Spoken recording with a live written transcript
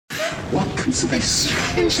welcome to this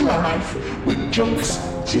strange life with Junks,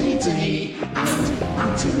 JD, and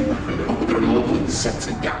Anthony on the lovely set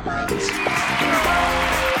of guys.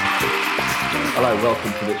 Hello,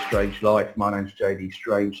 welcome to This Strange Life. My name's JD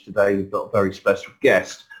Strange. Today we've got a very special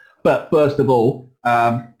guest. But first of all,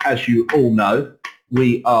 as you all know,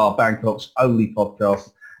 we are Bangkok's only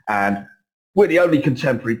podcast, and we're the only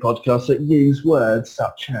contemporary podcast that use words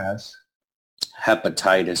such as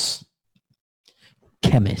hepatitis,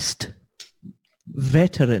 chemist,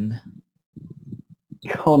 veteran,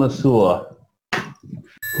 connoisseur.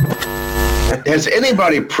 Has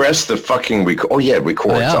anybody pressed the fucking record? Oh yeah,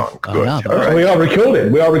 record's on. Good. Yeah. All right. We are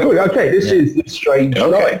recording. Okay, this is This Strange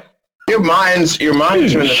Life. Your minds are in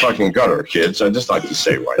the fucking gutter, kids. I'd just like to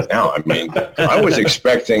say right now. I mean, I was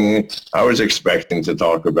expecting to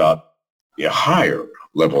talk about higher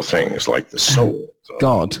level things like the soul,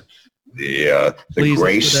 God, the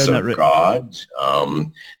grace of God,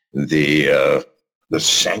 the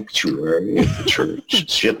sanctuary of the church,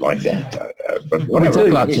 shit like that. But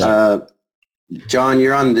whatever. John,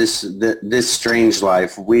 you're on this strange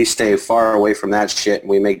life. We stay far away from that shit, and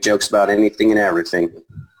we make jokes about anything and everything.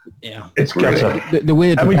 yeah, It's Really? the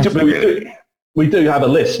weird. And we do have a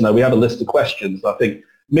list. No, we have a list of questions. I think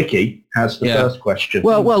Mickey has the first question.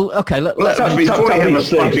 Well, okay. Before you have a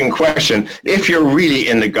fucking question, if you're really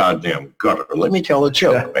in the goddamn gutter, let me tell a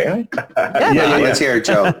joke, may I? Let's hear it,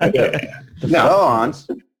 Joe. Now, Go on.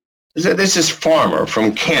 this is Farmer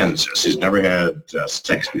from Kansas. He's never had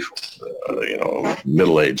sex before.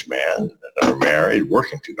 Middle-aged man, never married,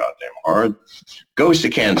 working too goddamn hard. Goes to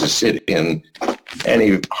Kansas City and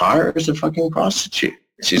he hires a fucking prostitute.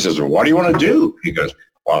 She says, well, what do you want to do? He goes,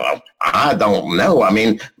 well, I don't know. I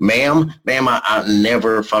mean, ma'am, I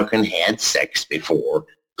never fucking had sex before.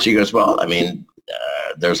 She goes, well, I mean,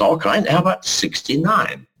 there's all kinds. How about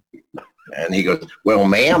 69? And he goes, well,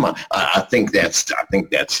 ma'am, I think that's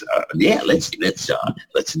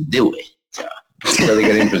let's do it. So they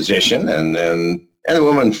get in position, and the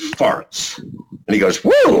woman farts, and he goes,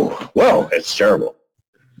 whoa, it's terrible.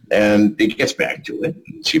 And he gets back to it.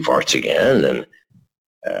 She farts again, and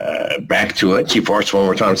back to it. She farts one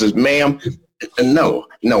more time and says, ma'am, no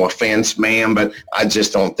offense, ma'am, but I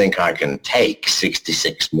just don't think I can take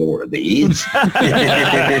 66 more of these. Well,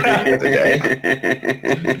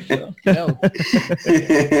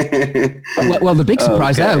 the big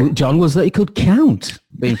surprise there, John, was that he could count,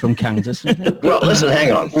 being from Kansas. Well, listen,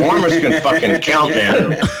 hang on. Farmers can fucking count,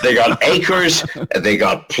 man. They got acres, they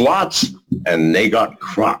got plots, and they got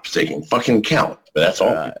crops. They can fucking count. But that's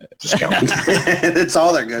all. Just count. That's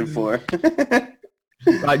all they're good for.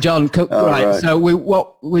 Right, John. Right. So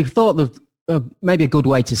we thought that maybe a good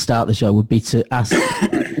way to start the show would be to ask,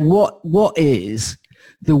 what is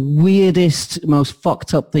the weirdest, most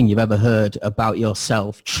fucked up thing you've ever heard about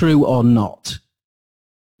yourself, true or not?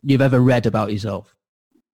 You've ever read about yourself?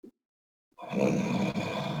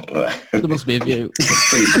 There must be a few.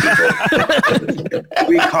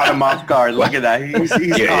 We caught him off guard. Look at that. He's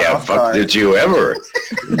off guard. Did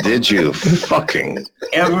you fucking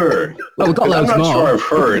ever? Well, we've got loads more. I'm not sure I've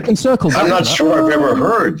heard. I'm not sure I've ever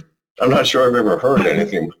heard. I'm not sure I've ever heard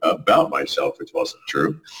anything about myself which wasn't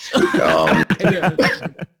true. Fuck.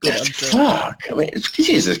 I mean,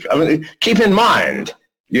 Jesus. I mean, keep in mind,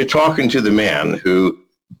 you're talking to the man who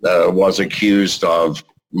was accused of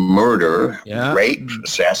murder, rape,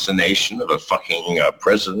 assassination of a fucking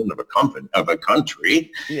president of a country.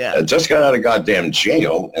 Just got out of goddamn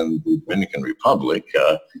jail in the Dominican Republic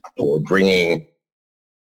for bringing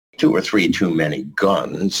 2 or 3 too many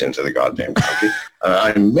guns into the goddamn country.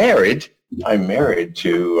 I'm married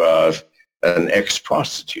to an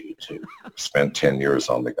ex-prostitute who spent 10 years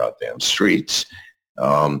on the goddamn streets.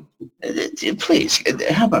 Please,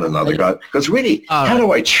 how about another guy? Because really, how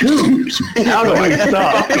do I choose? How do I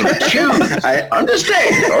fucking choose? I'm just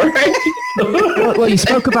saying, all right? Well, you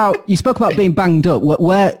spoke about being banged up.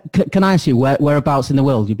 Where can I ask you whereabouts in the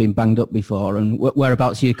world you've been banged up before, and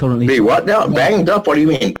whereabouts you currently? Be what now? Banged up? What do you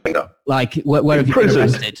mean banged up? Like where have you been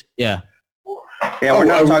arrested? Yeah. Yeah, we're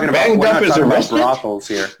not talking about banged up as arrested brothels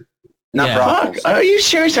here. Not brothels. Are you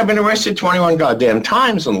serious? I've been arrested 21 goddamn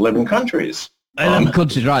times in 11 countries. 11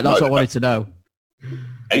 countries, right? That's what I wanted to know.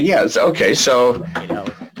 Yes. Okay. So,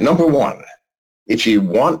 number one, if you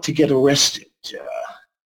want to get arrested,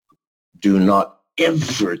 do not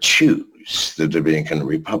ever choose the Dominican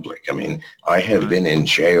Republic. I mean, I have been in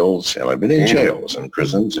jails, and I've been in jails and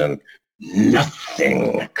prisons, and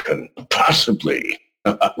nothing can possibly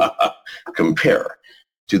compare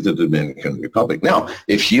to the Dominican Republic. Now,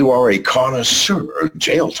 if you are a connoisseur of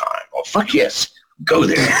jail time, well, fuck yes. Go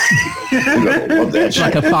there. You're gonna love that It's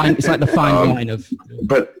shit. like the fine line of.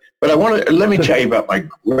 But let me tell you about my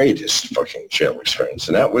greatest fucking jail experience,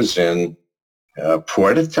 and that was in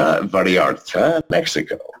Puerto Vallarta,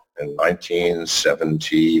 Mexico, in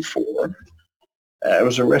 1974. I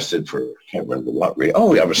was arrested for, I can't remember what.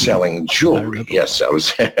 I was selling jewelry. Yes, I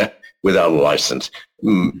was without a license.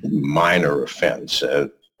 Minor offense,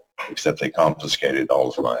 except they confiscated all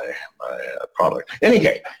of my product.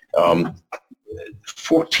 Anyway,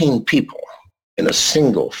 14 people in a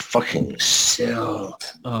single fucking cell.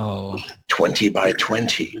 Oh. 20 by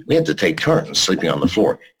 20. We had to take turns sleeping on the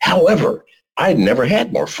floor. However, I'd never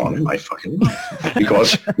had more fun in my fucking life.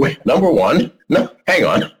 Because, number one, hang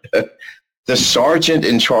on. The sergeant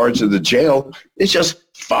in charge of the jail is just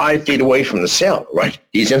 5 feet away from the cell, right?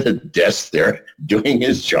 He's in the desk there doing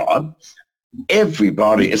his job.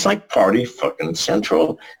 Everybody, it's like party fucking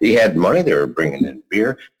central. He had money. They were bringing in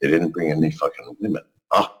beer. They didn't bring any fucking women.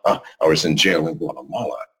 I was in jail in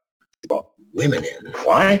Guatemala. They brought women in.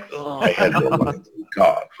 Why? I had more money than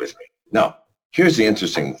God with me. Now, here's the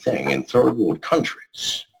interesting thing. In third world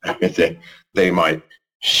countries, they might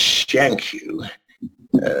shank you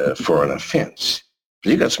for an offense.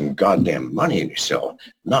 But you got some goddamn money in your cell.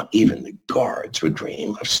 Not even the guards would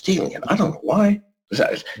dream of stealing it. I don't know why.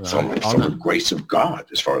 Some grace of God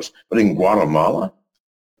as far as, but in Guatemala,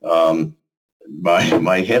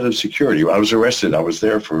 my head of security, I was arrested. I was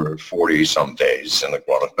there for 40 some days in the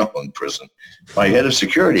Guatemalan prison. My head of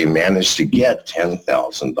security managed to get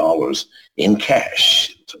 $10,000 in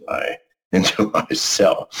cash into my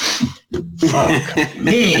cell. Fuck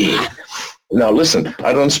me. Now listen,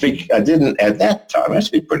 I didn't at that time, I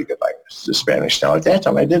speak pretty good like Spanish now. At that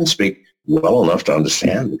time, I didn't speak well enough to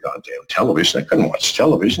understand the goddamn television. I couldn't watch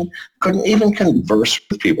television. Couldn't even converse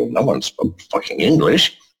with people. No one spoke fucking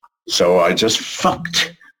English. So I just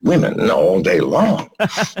fucked women all day long.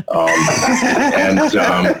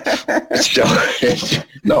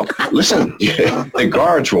 No, listen, the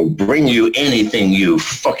guards will bring you anything you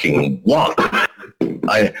fucking want.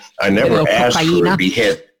 I never asked for a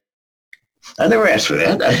behead. I never asked for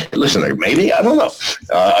that. Listen, maybe, I don't know.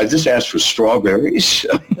 I just asked for strawberries.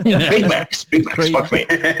 Big Macs, fuck me.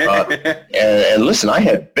 And listen, I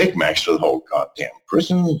had Big Macs for the whole goddamn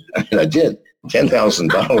prison. I mean, I did.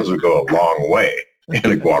 $10,000 would go a long way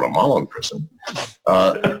in a Guatemalan prison.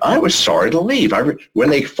 I was sorry to leave. When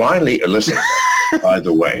they finally, listen, by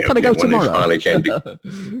the way,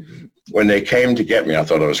 when they came to get me, I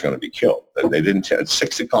thought I was going to be killed. They didn't. At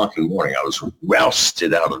 6 o'clock in the morning, I was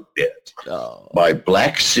rousted out of bed by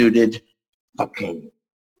black-suited fucking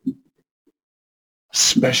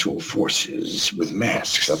special forces with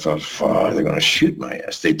masks. I thought, fuck, they're going to shoot my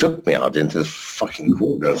ass. They took me out into the fucking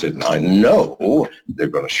corridors, and I know they're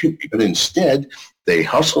going to shoot me. But instead, they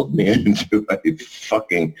hustled me into a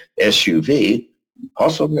fucking SUV,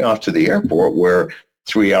 hustled me off to the airport, where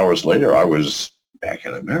 3 hours later, I was back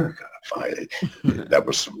in America. That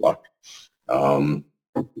was some luck.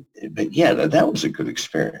 But yeah, that was a good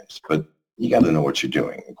experience. But you got to know what you're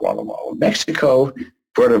doing in Guatemala. Mexico,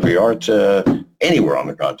 Puerto Vallarta, anywhere on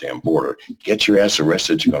the goddamn border. Get your ass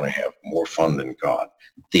arrested, you're going to have more fun than God.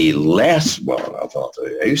 The last,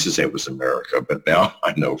 I used to say it was America, but now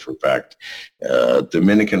I know for a fact,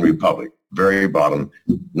 Dominican Republic, very bottom.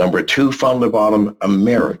 Number 2 from the bottom,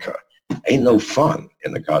 America. Ain't no fun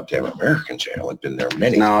in the goddamn American jail. I've been there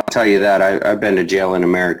many times. No, I'll tell you that. I've been to jail in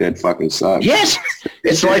America. It fucking sucks. Yes!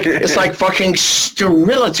 It's like fucking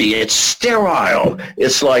sterility. It's sterile.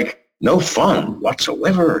 It's like no fun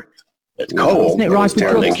whatsoever. It's cold. Isn't it rife with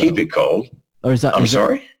drugs? They keep it cold. Or is that? I'm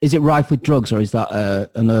sorry? Is it rife with drugs, or is that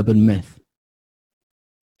an urban myth?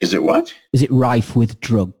 Is it what? Is it rife with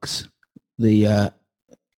drugs? The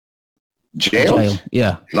jail?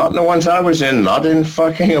 Yeah. Not the ones I was in. Not in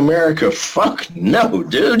fucking America. Fuck no,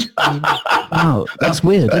 dude. Wow, that's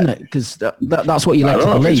weird, isn't it? Because that's what you like to believe.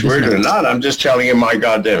 I don't know if it's weird or not. I'm just telling you my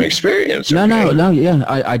goddamn experience. No, yeah.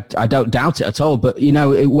 I don't doubt it at all. But, you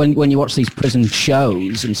know, when you watch these prison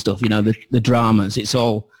shows and stuff, you know, the dramas, it's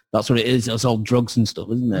all, that's what it is. It's all drugs and stuff,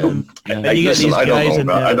 isn't it? Listen, I don't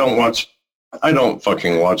know about, I don't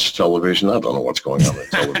fucking watch television. I don't know what's going on in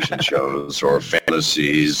television shows or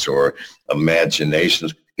fantasies or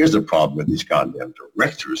imaginations. Here's the problem with these goddamn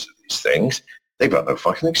directors of these things. They've got no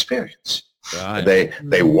fucking experience. Right.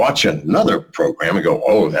 They watch another program and go,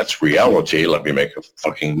 oh, that's reality. Let me make a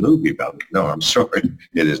fucking movie about it. No, I'm sorry.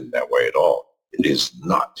 It isn't that way at all. It is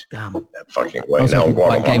not that fucking way. Now in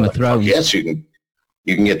Guatemala, Game of Thrones. Yes, you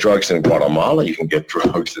can get drugs in Guatemala. You can get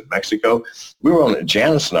drugs in Mexico. We were on,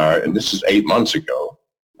 Janice and I, and this is 8 months ago,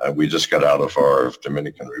 We just got out of our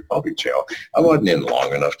Dominican Republic jail. I wasn't in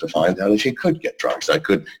long enough to find out if you could get drugs.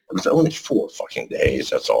 It was only 4 fucking days,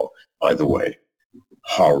 that's all. By the way,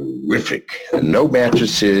 horrific. No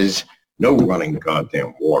mattresses, no running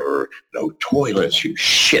goddamn water, no toilets. You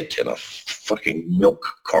shit in a fucking milk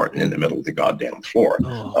carton in the middle of the goddamn floor.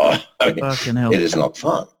 Fucking hell. It is not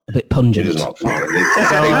fun. A bit pungent. It is not fun.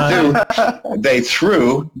 They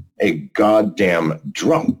threw a goddamn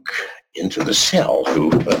drunk into the cell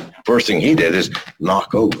who, first thing he did is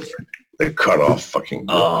knock over the cut off fucking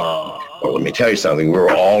wall. Well, let me tell you something. We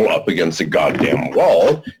were all up against the goddamn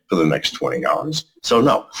wall for the next 20 hours. So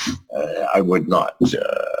no, I would not.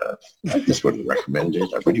 I just wouldn't recommend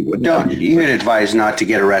it. I really wouldn't. No, you would advise not to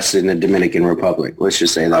get arrested in the Dominican Republic. Let's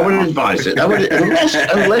just say that. I wouldn't advise it.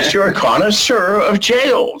 Unless you're a connoisseur of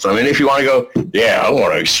jails. I mean, if you want to go, yeah, I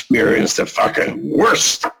want to experience the fucking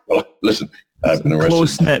worst. Well, listen, I've been arrested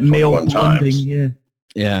Close-knit male 21 times. bonding,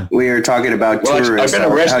 yeah. We were talking about tourists. I've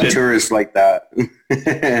been arrested. How tourists like that.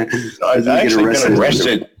 I've actually been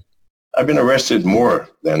arrested. I've been arrested more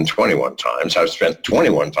than 21 times. I've spent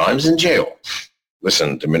 21 times in jail.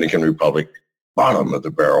 Listen, Dominican Republic, bottom of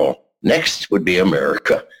the barrel. Next would be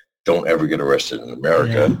America. Don't ever get arrested in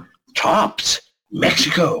America. Yeah. Tops,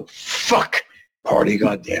 Mexico. Fuck. Party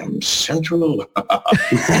goddamn Central.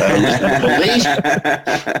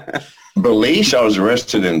 Belize, I was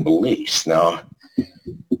arrested in Belize. Now,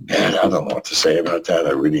 man, I don't know what to say about that.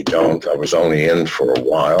 I really don't. I was only in for a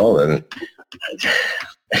while, and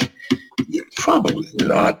probably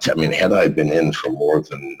not. I mean, had I been in for more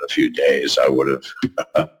than a few days, I would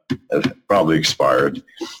have probably expired.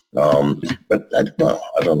 But I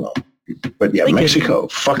don't know. But yeah, Mexico,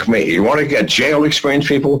 fuck me. You want to get jail experience,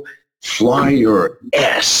 people? Fly your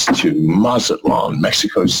ass to Mazatlan,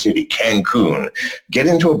 Mexico City, Cancun. Get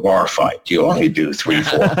into a bar fight. You only do 3,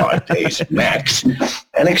 4, 5 days max,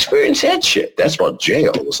 and experience that shit. That's what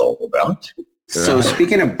jail is all about. So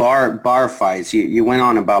speaking of bar fights, you went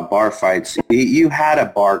on about bar fights. You had a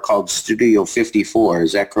bar called Studio 54.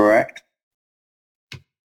 Is that correct?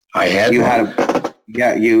 I had. You had a.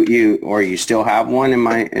 Yeah, you still have one?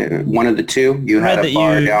 One of the two? You had a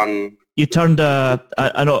bar down. You turned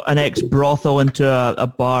an ex-brothel into a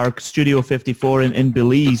bar, Studio 54 in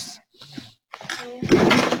Belize.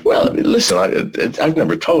 Well, listen, I've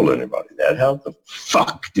never told anybody that. How the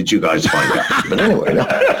fuck did you guys find out? But anyway, no.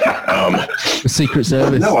 The Secret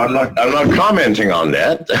Service. No, I'm not commenting on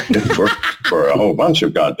that for a whole bunch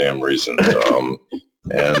of goddamn reasons.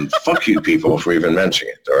 And fuck you people for even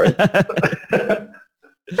mentioning it, all right?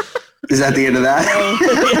 Is that the end of that?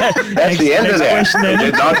 That's the end of that.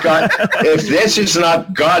 If this is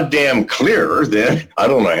not goddamn clear, then I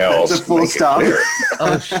don't know how else to full stop.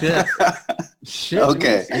 Oh, shit.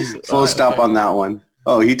 Okay, full stop on that one.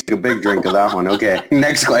 Oh, he took a big drink of that one. Okay,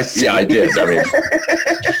 next question. Yeah, I did. I mean,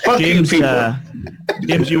 fuck James, you people.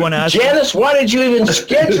 James, you want to ask? Janice, why did you even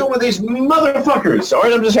schedule with these motherfuckers?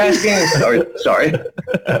 Sorry, I'm just asking. Sorry.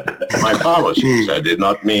 My apologies. I did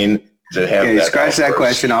not mean to have that. Scratch that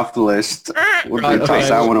question off the list. We'll toss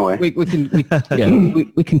that one away. We can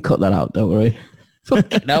cut that out. Don't worry.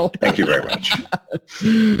 No. Thank you very much.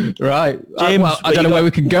 Right. James, I don't know where we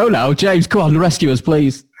can go now. James, come on, rescue us,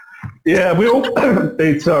 please. Yeah, we're all,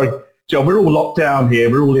 sorry, John, we're all locked down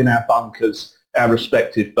here. We're all in our bunkers, our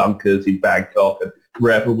respective bunkers in Bangkok and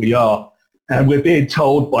wherever we are. And we're being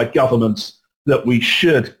told by governments that we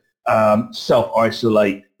should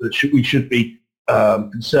self-isolate, that we should be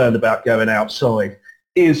concerned about going outside.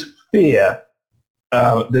 Is fear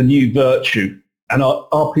the new virtue? And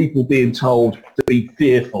are people being told to be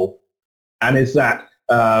fearful? And is that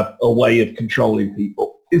a way of controlling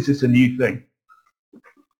people? Is this a new thing?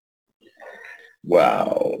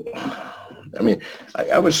 Wow. I mean,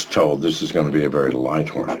 I was told this is going to be a very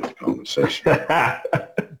lighthearted conversation.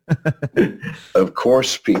 Of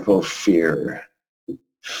course, people fear.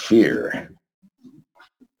 Fear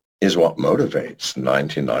is what motivates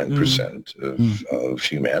 99% of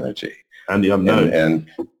humanity. And the unknown. And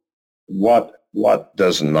what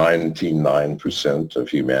does 99% of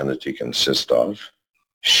humanity consist of?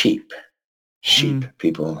 Sheep.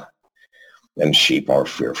 People. And sheep are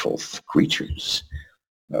fearful creatures.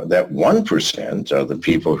 That 1% are the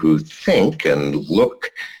people who think and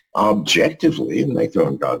look objectively and make their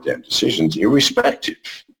own goddamn decisions,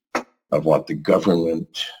 irrespective of what the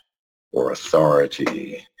government or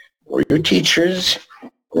authority or your teachers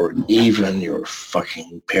or even your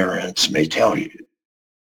fucking parents may tell you.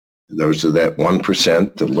 Those are that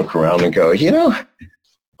 1% that look around and go, you know,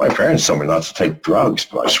 my parents told me not to take drugs,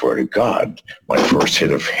 but I swear to God, my first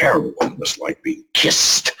hit of heroin was like being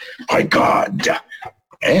kissed by God.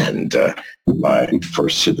 And my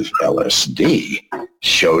first hit of LSD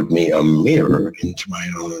showed me a mirror into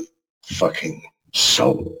my own fucking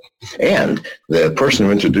soul. And the person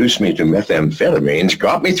who introduced me to methamphetamines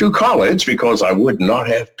got me through college because I would not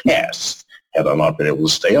have passed had I not been able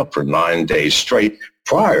to stay up for 9 days straight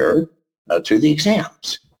prior to the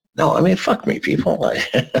exams. No, I mean, fuck me, people.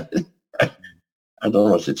 I don't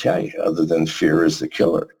know what to tell you other than fear is the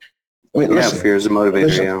killer. I mean, listen, fear is a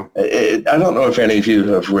motivator, I don't know if any of you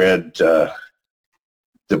have read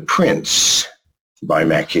The Prince by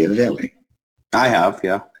Machiavelli. I have,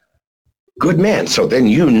 yeah. Good man. So then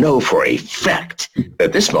you know for a fact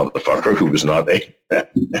that this motherfucker, who was not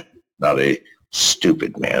a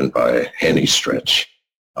stupid man by any stretch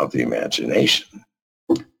of the imagination,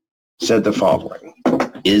 said the following: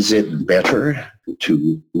 is it better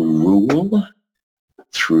to rule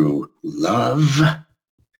through love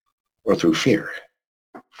or through fear?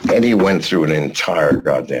 And he went through an entire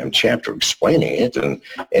goddamn chapter explaining it, and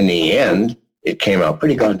in the end, it came out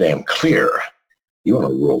pretty goddamn clear. You want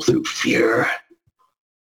to rule through fear?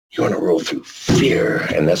 You want to rule through fear,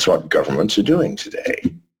 and that's what governments are doing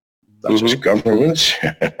today. Not just governments,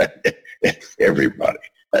 everybody.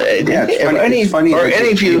 It's funny. Or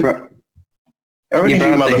any of you... You brought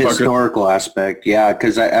up the historical aspect, yeah,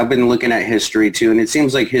 because I've been looking at history too, and it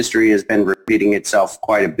seems like history has been repeating itself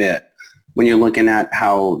quite a bit. When you're looking at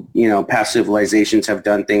how, past civilizations have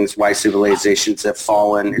done things, why civilizations have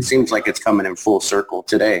fallen, it seems like it's coming in full circle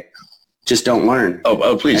today. Just don't learn.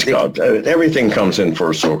 Oh, please, God. Everything comes in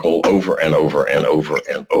for a circle over and over and over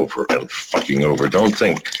and over and fucking over. Don't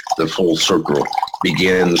think the full circle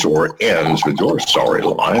begins or ends with your sorry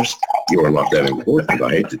lives. You are not that important. I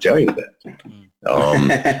hate to tell you that.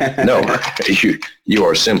 No, you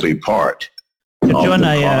are simply part John, of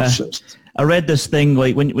the process. I read this thing,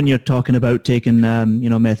 like when you're talking about taking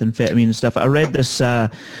methamphetamine and stuff. I read this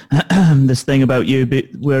this thing about you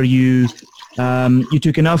where you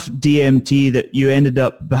took enough DMT that you ended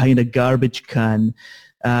up behind a garbage can,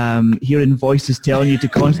 hearing voices telling you to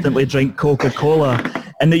constantly drink Coca-Cola,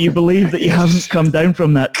 and that you believe that you haven't come down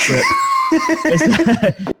from that trip.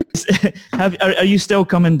 Are you still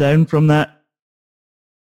coming down from that?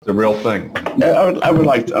 The real thing. I would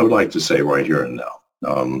like to say right here and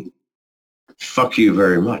now, fuck you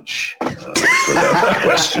very much for that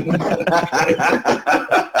question.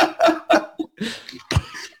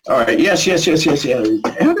 All right. Yes.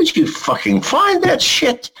 How did you fucking find that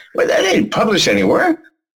shit? Well, that ain't published anywhere.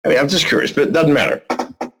 I mean, I'm just curious, but it doesn't matter.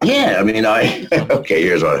 Yeah, I mean, okay,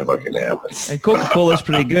 here's what fucking happened. And Coca-Cola's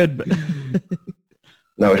pretty good, but...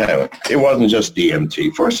 No, it haven't. It wasn't just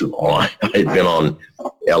DMT. First of all, I had been on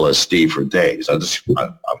LSD for days. I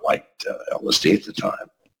liked LSD at the time.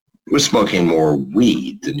 I was smoking more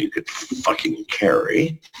weed than you could fucking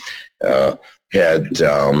carry. Had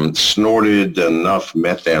snorted enough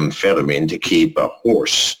methamphetamine to keep a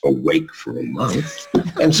horse awake for a month,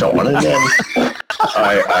 and so on. And then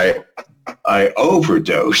I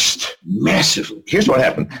overdosed massively. Here's what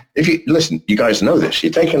happened. If you listen, you guys know this. You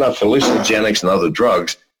take enough hallucinogenics and other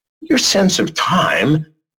drugs, your sense of time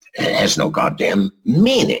has no goddamn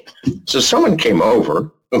meaning. So someone came over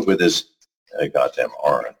with this goddamn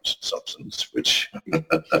orange substance, which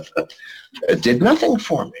did nothing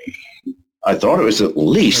for me. I thought it was at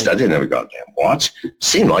least, I didn't have a goddamn watch,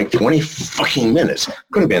 seemed like 20 fucking minutes.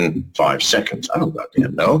 Could have been 5 seconds. I don't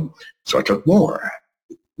goddamn know. So I took more.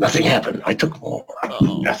 Nothing happened. I took more.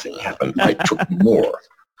 Nothing happened. I took more.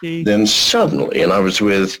 Then suddenly, and I was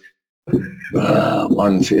with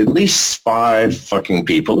at least 5 fucking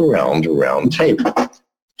people around a round table.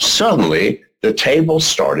 Suddenly, the table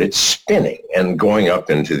started spinning and going up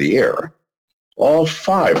into the air. All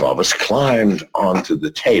 5 of us climbed onto the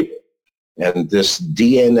table, and this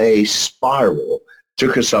DNA spiral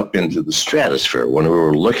took us up into the stratosphere when we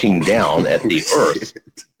were looking down at the Earth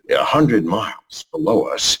 100 miles below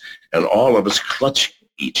us, and all of us clutching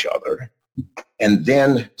each other. And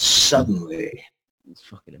then suddenly,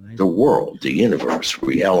 the world, the universe,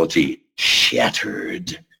 reality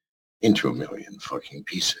shattered into a million fucking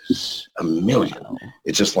pieces. A million.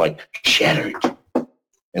 It's just like shattered.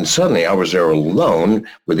 And suddenly I was there alone,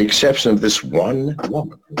 with the exception of this one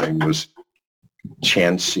woman. Her name was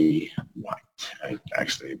Chancey White. I'd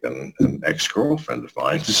actually been an ex-girlfriend of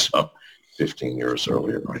mine, so 15 years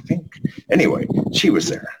earlier, I think. Anyway, she was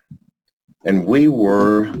there. And we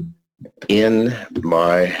were in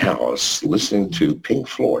my house listening to Pink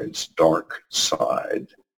Floyd's Dark Side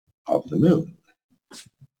of the Moon.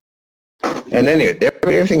 And anyway,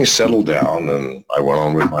 everything settled down, and I went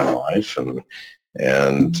on with my life.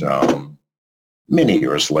 And many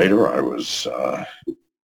years later, I was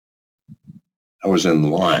I was in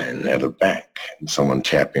line at a bank and someone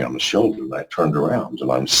tapped me on the shoulder and I turned around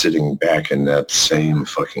and I'm sitting back in that same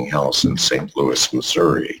fucking house in St. Louis,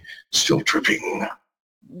 Missouri, still tripping.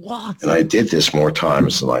 What? And I did this more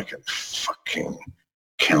times than I can fucking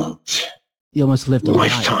count. You almost lived a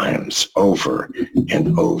life. Lifetimes over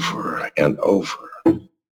and over and over.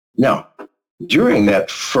 Now, during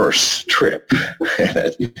that first trip,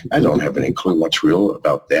 I don't have any clue what's real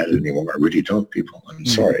about that anymore. I really don't, people. I'm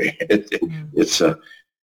sorry.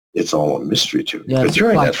 It's all a mystery to me. Yeah, but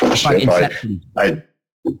during that first trip, I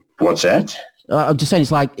what's that? I'm just saying,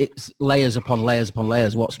 it's layers upon layers upon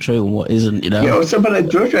layers. What's true and what isn't, you know? But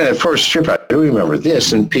during that first trip, I do remember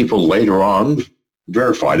this, and people later on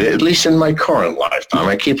verified it, at least in my current lifetime.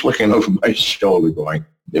 I keep looking over my shoulder going,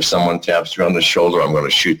 if someone taps me on the shoulder, I'm going to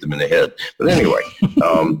shoot them in the head. But anyway,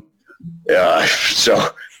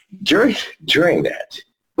 so during that,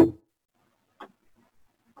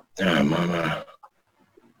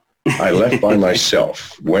 I left by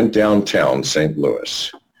myself, went downtown St. Louis.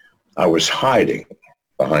 I was hiding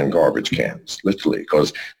behind garbage cans, literally,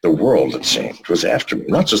 because the world, it seemed, was after me.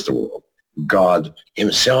 Not just the world. God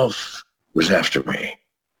himself was after me.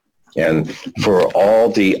 And for all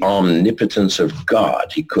the omnipotence of God,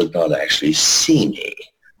 he could not actually see me.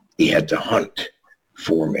 He had to hunt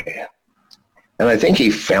for me. And I think he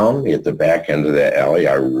found me at the back end of the alley.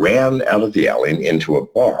 I ran out of the alley and into a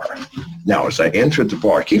bar. Now, as I entered the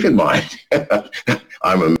bar, keep in mind,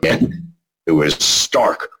 I'm a man who was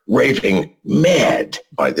stark, raving mad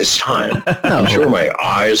by this time. I'm sure my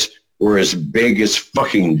eyes were as big as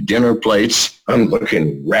fucking dinner plates. I'm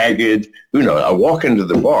looking ragged. Who knows? I walk into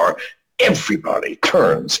the bar. Everybody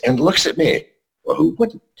turns and looks at me. Well, who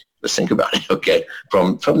wouldn't? Let's think about it, okay?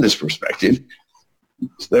 From this perspective,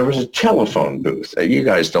 there was a telephone booth. You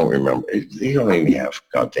guys don't remember. You don't even have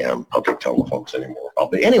goddamn public telephones anymore,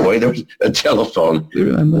 probably. Anyway, there was a telephone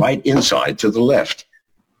right inside to the left.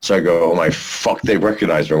 So I go, oh my fuck, they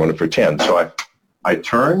recognize me. I want to pretend. So I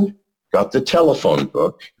turned, got the telephone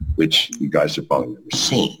book, which you guys have probably never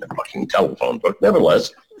seen, a fucking telephone book.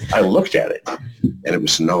 Nevertheless, I looked at it, and it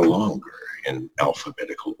was no longer in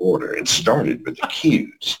alphabetical order. It started with the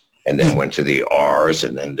Q's, and then went to the R's,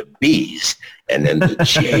 and then the B's, and then the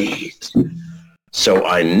J's. So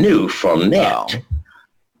I knew from that,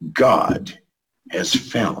 God has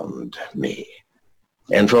found me.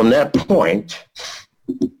 And from that point,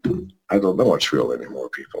 I don't know what's real anymore,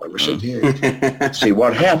 people. I wish I did. See,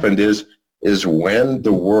 what happened is when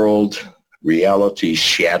the world reality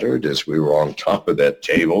shattered as we were on top of that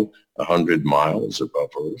table 100 miles above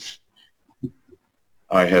Earth,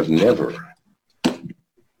 I have never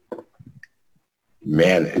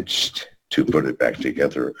managed to put it back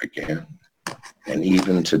together again. And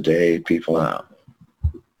even today, people,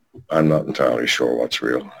 I'm not entirely sure what's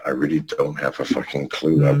real. I really don't have a fucking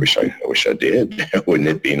clue. I wish I did. Wouldn't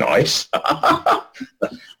it be nice?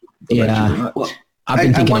 Yeah. Well, I've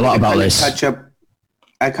been thinking a lot about this.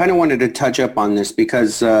 I kind of wanted to touch up on this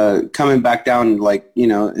because coming back down,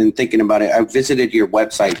 and thinking about it, I visited your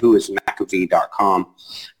website, whoismcafee.com,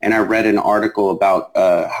 and I read an article about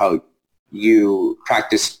how you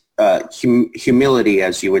practice humility,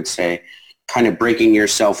 as you would say, kind of breaking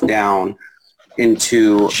yourself down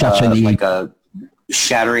into shattering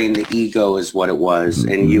the ego is what it was.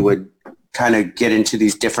 Mm-hmm. And you would kind of get into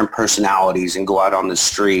these different personalities and go out on the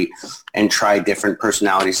street and try different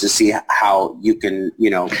personalities to see how you can,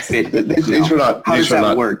 fit. How does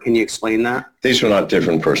that work? Can you explain that? These were not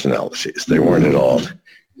different personalities. They weren't at all.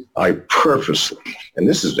 I purposely, and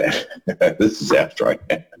this is after I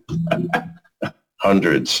had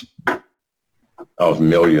hundreds of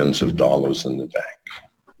millions of dollars in the bank.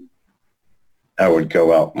 I would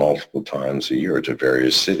go out multiple times a year to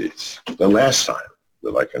various cities. The last time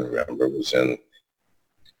that I can remember was in,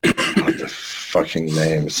 what the fucking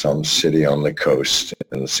name, some city on the coast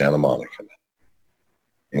in Santa Monica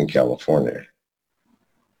in California.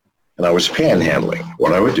 And I was panhandling.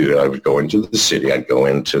 What I would do, I would go into the city. I'd go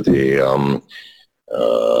into the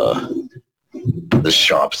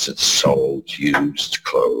shops that sold used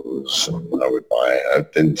clothes. And I would buy,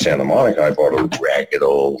 in Santa Monica, I bought a ragged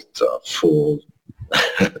old full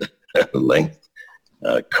length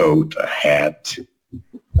coat, a hat,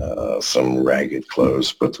 some ragged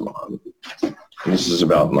clothes, put them on. And this is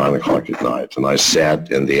about 9 o'clock at night, and I sat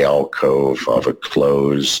in the alcove of a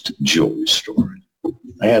closed jewelry store.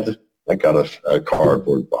 I got a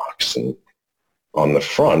cardboard box, and on the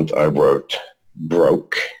front I wrote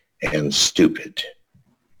broke and stupid.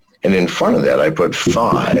 And in front of that I put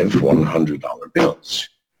 5 $100 bills.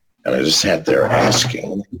 And I just sat there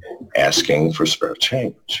asking for spare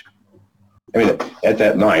change. I mean, at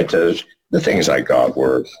that night, The things I got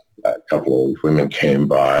were a couple of women came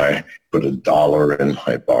by, put $1 in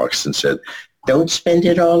my box and said, "Don't spend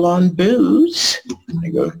it all on booze." I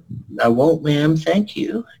go, "I won't, ma'am, thank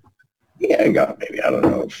you." Yeah, I got maybe, I don't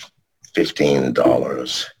know,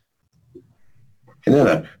 $15. And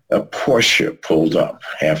then a Porsche pulled up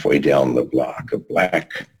halfway down the block, a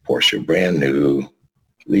black Porsche, brand new,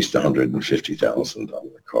 at least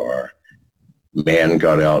 $150,000 car. Man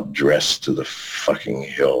got out dressed to the fucking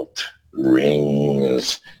hilt,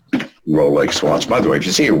 rings, Rolex watch. By the way, if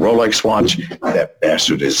you see a Rolex watch, that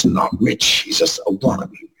bastard is not rich. He's just a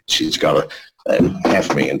wannabe rich. He's got a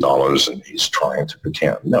 $500,000 and he's trying to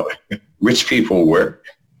pretend. No, rich people wear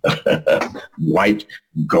white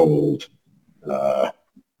gold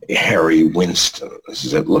Harry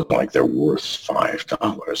Winstons that look like they're worth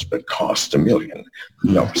 $5 but cost $1 million.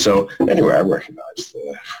 No, so anyway, I recognized who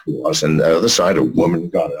it was. And the other side, a woman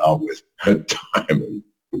got out with a diamond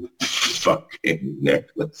fucking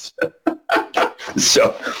necklace.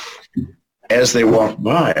 So as they walked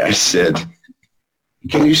by, I said,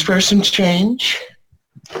 "Can you spare some change?"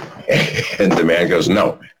 And the man goes,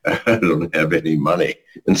 "No, I don't have any money."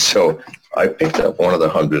 And so I picked up one of the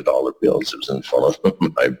 $100 bills that was in front of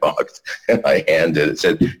my box, and I handed it,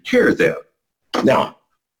 said, "Here then." Now,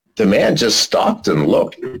 the man just stopped and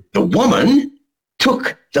looked. The woman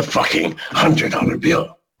took the fucking $100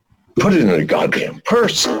 bill, put it in a goddamn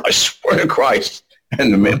purse. I swear to Christ.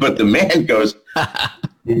 And the man goes,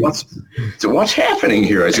 what's happening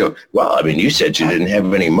here? I go, "Well, I mean, you said you didn't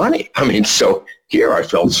have any money. I mean, so here I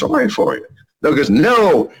felt sorry for you." No, goes,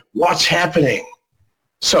 "No, what's happening?"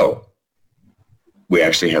 So we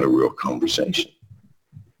actually had a real conversation.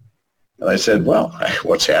 And I said, "Well,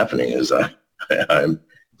 what's happening is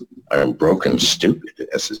I'm broken stupid,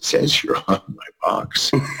 as it says here on my box.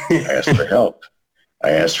 I asked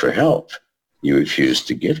for help. You refused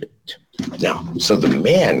to give it." Now, so the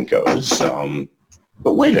man goes,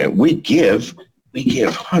 "But wait a minute, we give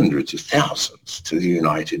hundreds of thousands to the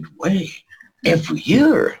United Way every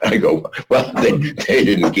year." I go, "Well, they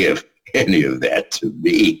didn't give any of that to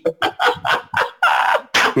me."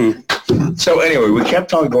 So anyway, we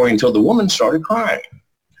kept on going until the woman started crying.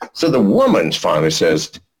 So the woman finally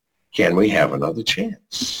says, "Can we have another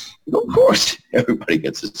chance?" Of course, everybody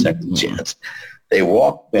gets a second chance. They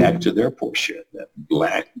walked back to their Porsche, that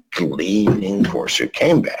black gleaming Porsche,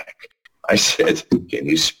 came back. I said, "Can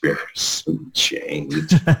you spare some change?"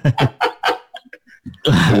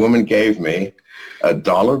 The woman gave me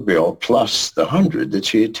 $1 bill plus the 100 that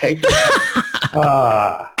she had taken.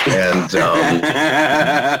 And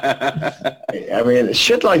I mean,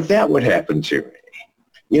 shit like that would happen to me.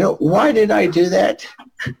 You know, why did I do that?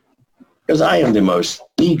 Because I am the most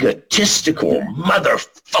egotistical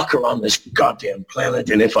motherfucker on this goddamn planet.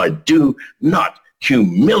 And if I do not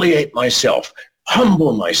humiliate myself,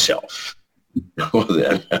 humble myself, well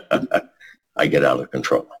then I get out of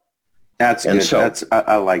control. That's good. So,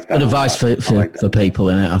 I like that. Good advice for people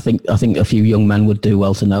in it. I think a few young men would do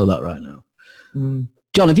well to know that right now.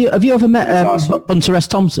 John, have you ever met awesome. Hunter S.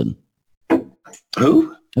 Thompson?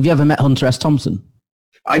 Who? Have you ever met Hunter S. Thompson?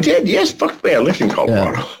 I did, yes. Fuck me, I lived in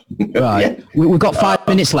Colorado. Yeah. Right. Yeah. We've got 5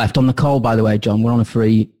 minutes left on the call, by the way, John. We're on a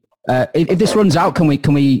free. If this runs out, can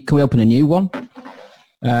we open a new one?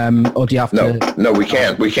 Or do you have to? No, we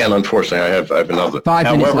can't. We can't. Unfortunately, I have another 5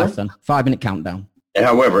 minutes left. Then 5-minute countdown.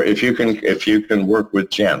 However, if you can work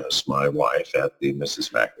with Janice, my wife, at the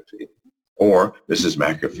Mrs. McAfee, or Mrs.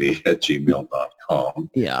 McAfee at gmail.com.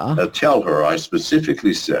 Yeah. Tell her I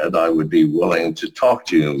specifically said I would be willing to talk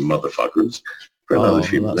to you motherfuckers for another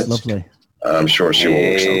few minutes. Lovely. I'm sure she will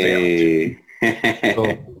work something out.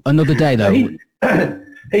 Cool. Another day, though.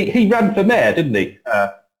 He ran for mayor, didn't he?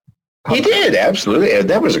 He did, absolutely.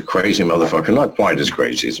 That was a crazy motherfucker. Not quite as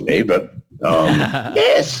crazy as me, but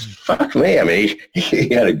yes, fuck me. I mean, he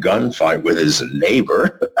had a gunfight with his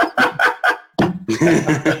neighbor.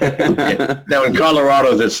 Now in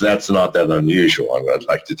Colorado, that's not that unusual. I'd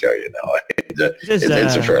like to tell you now.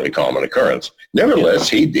 It's a fairly common occurrence. Nevertheless,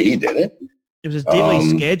 he did it. It was his daily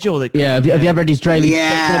schedule. Have you ever read his daily?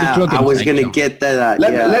 Yeah, I was going to get that.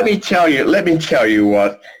 Let me tell you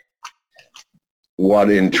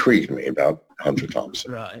what intrigued me about Hunter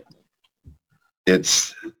Thompson. Right.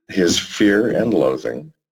 It's his fear and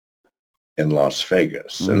loathing in Las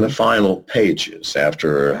Vegas. In the final pages,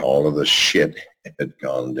 after all of the shit had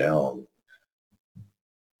gone down,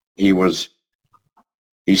 he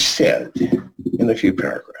said in a few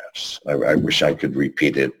paragraphs, I wish I could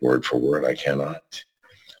repeat it word for word, I cannot.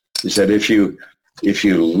 He said, if you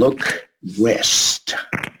look west,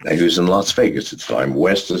 now he was in Las Vegas at the time,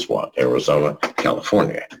 west is what? Arizona,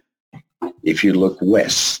 California. If you look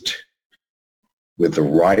west, with the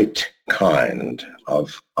right kind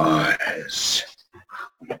of eyes,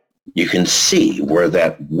 you can see where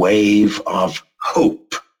that wave of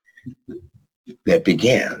hope that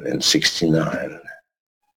began in 69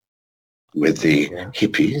 with the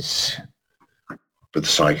hippies, with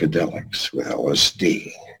psychedelics, with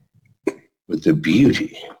LSD, with the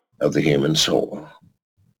beauty of the human soul.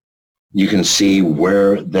 You can see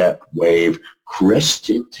where that wave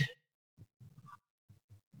crested,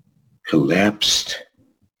 collapsed,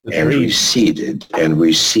 and receded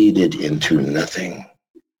into nothing.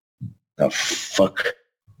 Now, fuck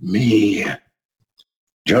me. Do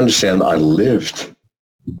you understand? I lived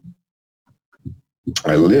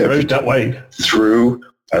that way through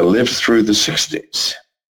the 60s.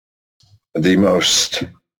 The most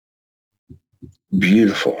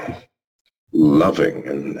beautiful,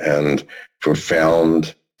 loving, and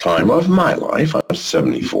profound time of my life. I'm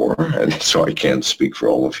 74, and so I can't speak for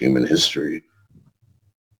all of human history.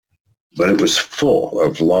 But it was full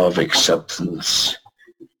of love, acceptance,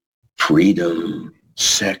 freedom,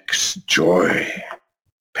 sex, joy,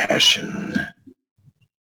 passion.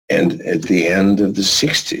 And at the end of the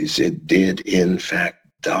 60s, it did in fact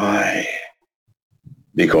die,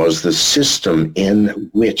 because the system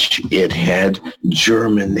in which it had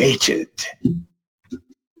germinated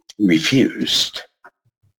refused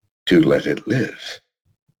to let it live.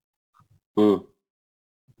 And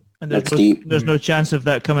there's no chance of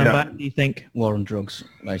that coming back, do you think? War on drugs,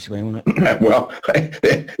 basically, wasn't it? Well,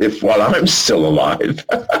 if while I'm still alive,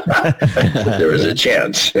 there is a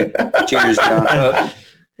chance. Cheers, John.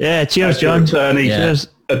 Yeah, cheers, John. Cheers.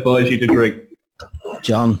 Advise you to drink.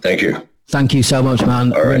 John. Thank you. Thank you so much,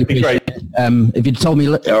 man. All right. Really appreciate it. If you'd told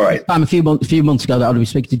me a few months ago that I would be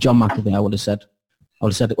speaking to John McAfee, I would have said,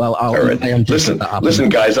 well, all right. Listen,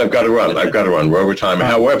 guys, I've got to run. We're over time.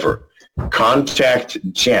 However, contact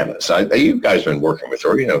Janice. You guys been working with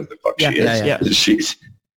her. You know who the fuck she is. Yeah.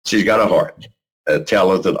 She's got a heart. Tell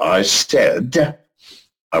her that I said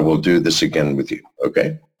I will do this again with you.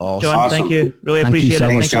 Okay? Awesome. John, thank you. Really appreciate it.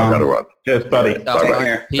 Thanks, Thank you. I've got to run. Cheers, buddy.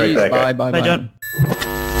 Bye-bye. Bye, John.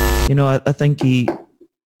 You know, I think he's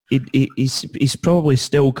probably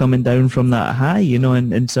still coming down from that high, you know,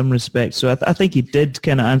 in some respects. So I think he did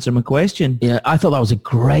kind of answer my question. Yeah, I thought that was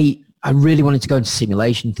I really wanted to go into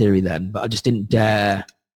simulation theory then, but I just didn't dare.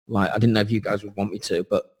 Like, I didn't know if you guys would want me to,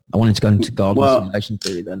 but I wanted to go into simulation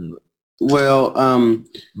theory then. Well,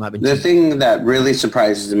 the thing that really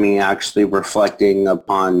surprises me, actually reflecting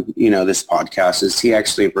upon, you know, this podcast, is he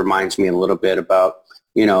actually reminds me a little bit about,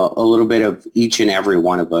 you know, a little bit of each and every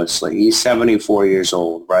one of us. Like, he's 74 years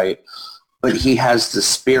old, right? But he has the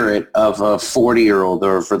spirit of a 40-year-old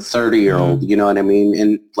or of a 30-year-old, you know what I mean?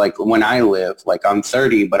 And like when I live, like I'm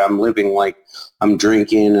 30, but I'm living like I'm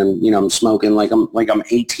drinking and, you know, I'm smoking like I'm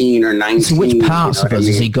 18 or 19. So which parts of us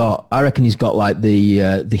has he got? I reckon he's got like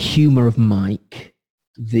the humor of Mike,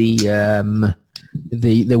 the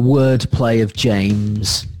wordplay of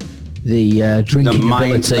James, the drinking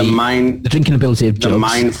ability, the drinking ability of Jugs. The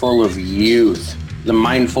mindful of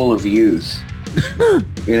youth.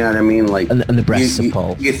 You know what I mean? Like, and the breasts of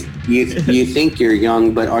Paul. You think you're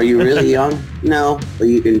young, but are you really young? No, but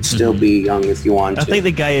you can still be young if you want to. I think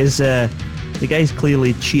the guy is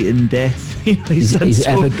clearly cheating death. he's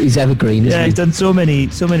evergreen. Isn't he? He's done so many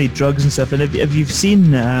drugs and stuff. And if you've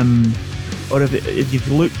seen, or if you've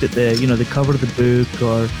looked at the cover of the book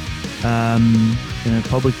or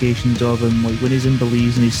publications of him, like when he's in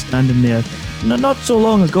Belize and he's standing there, not so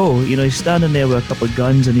long ago, you know, he's standing there with a couple of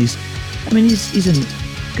guns and he's in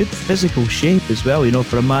good physical shape as well, you know,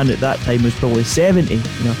 for a man at that time who's probably 70, you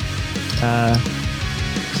know.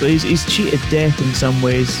 So he's cheated death in some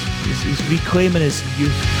ways. He's reclaiming his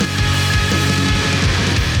youth.